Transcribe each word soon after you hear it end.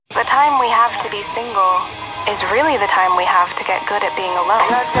time we have to be single is really the time we have to get good at being alone.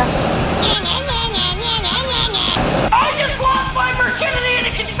 I just lost my virginity in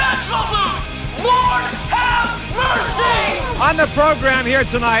a confessional booth! Lord have mercy! On the program here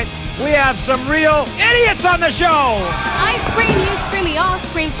tonight, we have some real idiots on the show! I scream, you scream, we all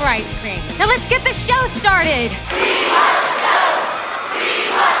scream for ice cream. Now let's get the show started! We want the show! We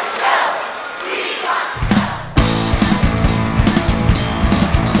want the show! We want the show!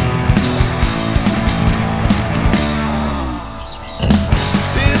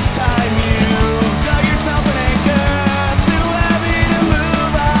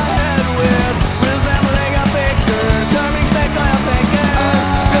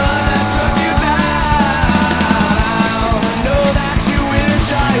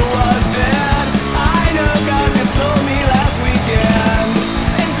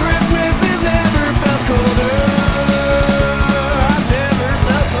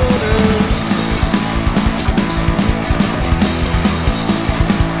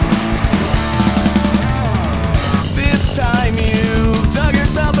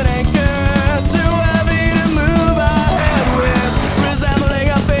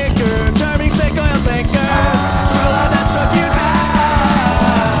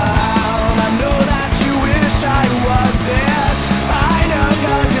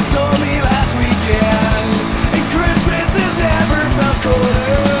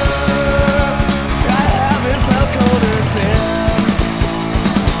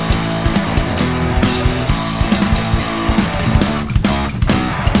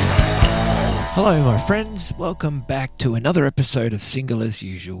 Hello my friends, welcome back to another episode of Single As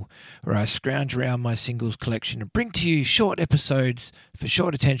Usual, where I scrounge around my singles collection and bring to you short episodes for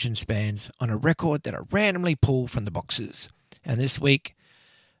short attention spans on a record that I randomly pull from the boxes. And this week,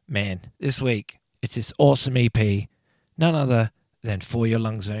 it's this awesome EP, none other than For Your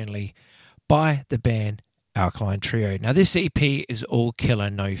Lungs Only, by the band Alkaline Trio. Now this EP is all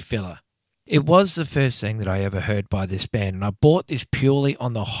killer, no filler. It was the first thing that I ever heard by this band, and I bought this purely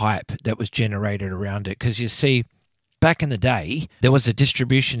on the hype that was generated around it. Because you see, back in the day, there was a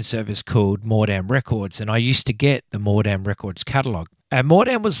distribution service called Mordam Records, and I used to get the Mordam Records catalogue. And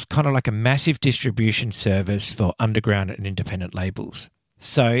Mordam was kind of like a massive distribution service for underground and independent labels.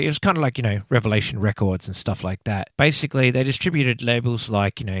 So it was kind of like, Revelation Records and stuff like that. Basically, they distributed labels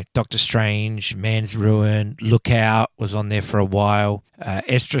like, Doctor Strange, Man's Ruin, Lookout was on there for a while,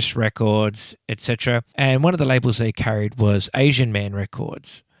 Estrus Records, etc. And one of the labels they carried was Asian Man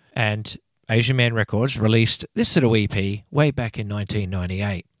Records. And Asian Man Records released this sort of EP way back in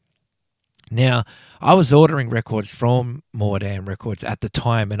 1998. Now, I was ordering records from Mordam Records at the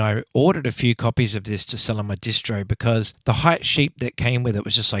time, and I ordered a few copies of this to sell on my distro because the hype sheet that came with it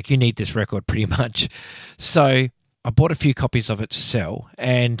was just like, you need this record pretty much. So I bought a few copies of it to sell,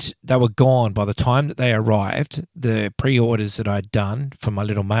 and they were gone by the time that they arrived. The pre-orders that I'd done for my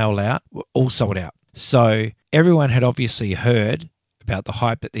little mail out were all sold out. So everyone had obviously heard about the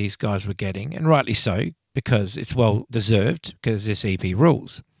hype that these guys were getting, and rightly so, because it's well deserved, because this EP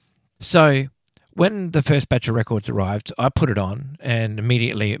rules. So when the first batch of records arrived, I put it on, and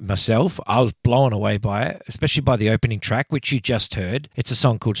immediately myself, I was blown away by it, especially by the opening track, which you just heard. It's a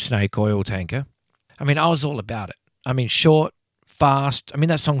song called Snake Oil Tanker. I mean, I was all about it. I mean, short, fast. I mean,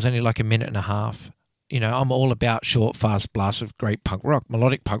 that song's only like a minute and a half. I'm all about short, fast blasts of great punk rock,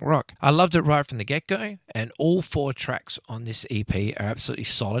 melodic punk rock. I loved it right from the get-go, and all 4 tracks on this EP are absolutely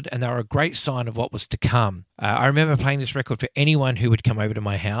solid, and they were a great sign of what was to come. I remember playing this record for anyone who would come over to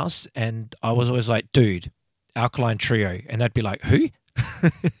my house, and I was always like, dude, Alkaline Trio, and they'd be like, who?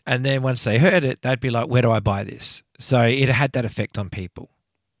 And then once they heard it, they'd be like, where do I buy this? So it had that effect on people.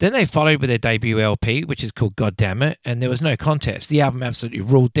 Then they followed with their debut LP, which is called Goddammit, and there was no contest. The album absolutely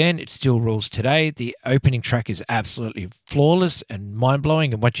ruled then. It still rules today. The opening track is absolutely flawless and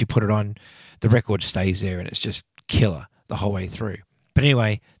mind-blowing, and once you put it on, the record stays there, and it's just killer the whole way through. But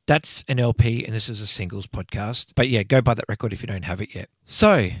anyway, that's an LP, and this is a singles podcast. But yeah, go buy that record if you don't have it yet.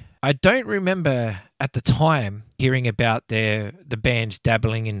 So I don't remember at the time hearing about the band's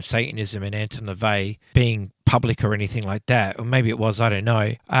dabbling in Satanism and Anton LaVey being public or anything like that. Or maybe it was, I don't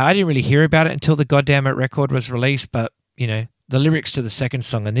know. I didn't really hear about it until the Goddammit record was released, but, the lyrics to the second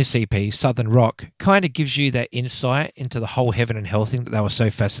song on this EP, Southern Rock, kind of gives you that insight into the whole heaven and hell thing that they were so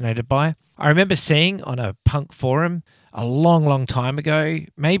fascinated by. I remember seeing on a punk forum a long, long time ago,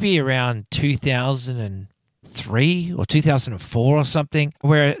 maybe around 2003 or 2004 or something,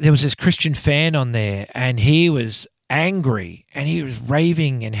 where there was this Christian fan on there, and he was angry and he was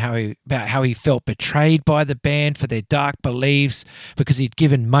raving and about how he felt betrayed by the band for their dark beliefs because he'd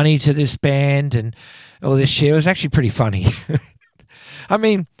given money to this band and all this shit. It was actually pretty funny. I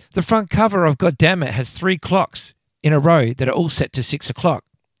mean, the front cover of Goddammit has 3 clocks in a row that are all set to 6 o'clock.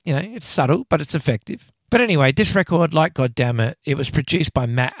 You know, it's subtle, but it's effective. But anyway, this record, like Goddammit, it was produced by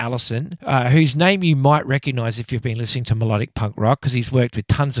Matt Allison, whose name you might recognise if you've been listening to melodic punk rock, because he's worked with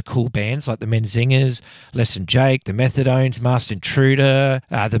tons of cool bands like the Menzingers, Less Than Jake, the Methadones, Master Intruder,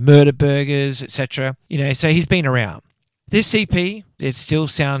 the Murder Burgers, etc. You know, so he's been around. This EP, it still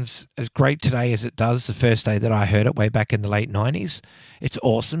sounds as great today as it does the first day that I heard it way back in the late 90s. It's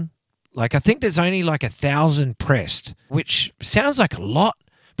awesome. Like, I think there's only like 1,000 pressed, which sounds like a lot.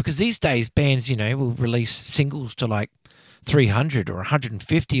 Because these days, bands, you know, will release singles to like 300 or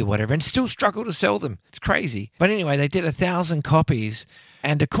 150 or whatever and still struggle to sell them. It's crazy. But anyway, they did 1,000 copies.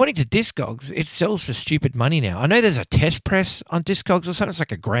 And according to Discogs, it sells for stupid money now. I know there's a test press on Discogs or something. It's like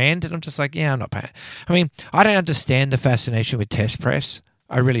 $1,000. And I'm just like, yeah, I'm not paying. I mean, I don't understand the fascination with test press.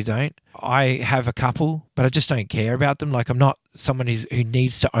 I really don't. I have a couple, but I just don't care about them. Like, I'm not someone who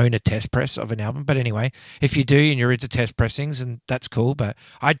needs to own a test press of an album. But anyway, if you do and you're into test pressings, and that's cool, but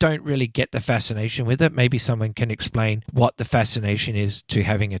I don't really get the fascination with it. Maybe someone can explain what the fascination is to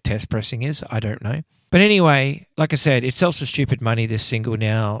having a test pressing is. I don't know. But anyway, like I said, it sells for stupid money, this single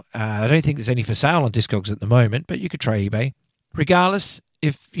now. I don't think there's any for sale on Discogs at the moment, but you could try eBay. Regardless,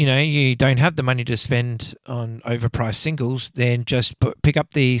 if you know you don't have the money to spend on overpriced singles, then just pick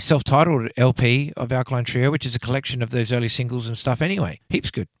up the self-titled LP of Alkaline Trio, which is a collection of those early singles and stuff anyway. Heaps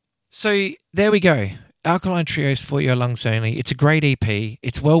good. So there we go. Alkaline Trio's For Your Lungs Only. It's a great EP.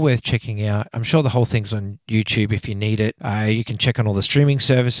 It's well worth checking out. I'm sure the whole thing's on YouTube if you need it. You can check on all the streaming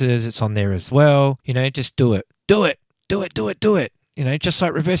services. It's on there as well. You know, just do it. Do it. Do it. Do it. Do it. You know, just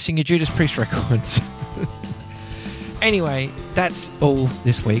like reversing your Judas Priest records. Anyway, that's all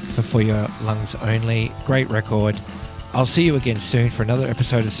this week for Your Lungs Only. Great record. I'll see you again soon for another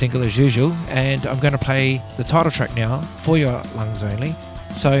episode of Single as usual, and I'm going to play the title track now, For Your Lungs Only.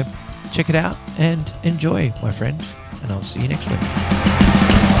 So check it out and enjoy, my friends, and I'll see you next week.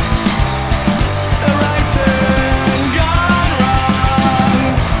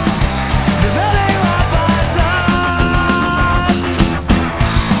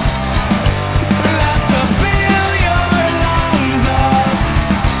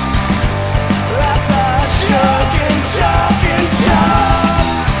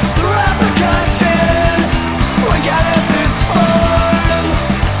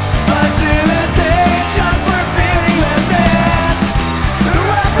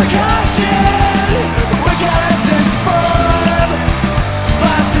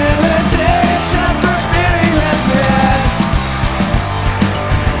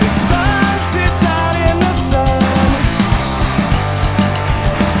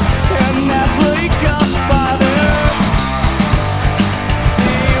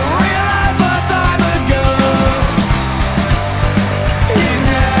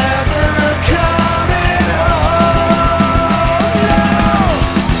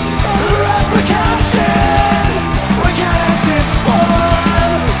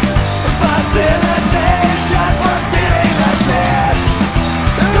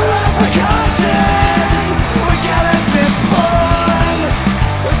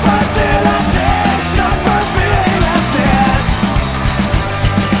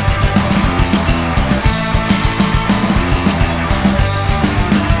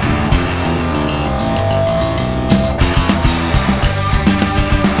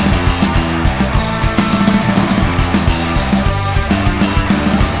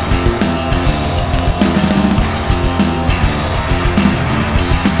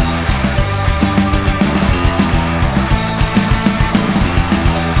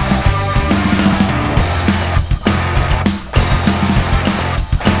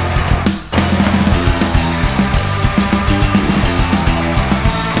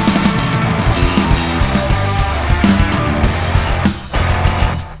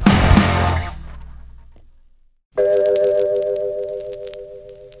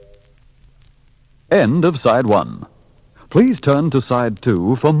 End of Side 1. Please turn to Side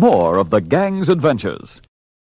 2 for more of the gang's adventures.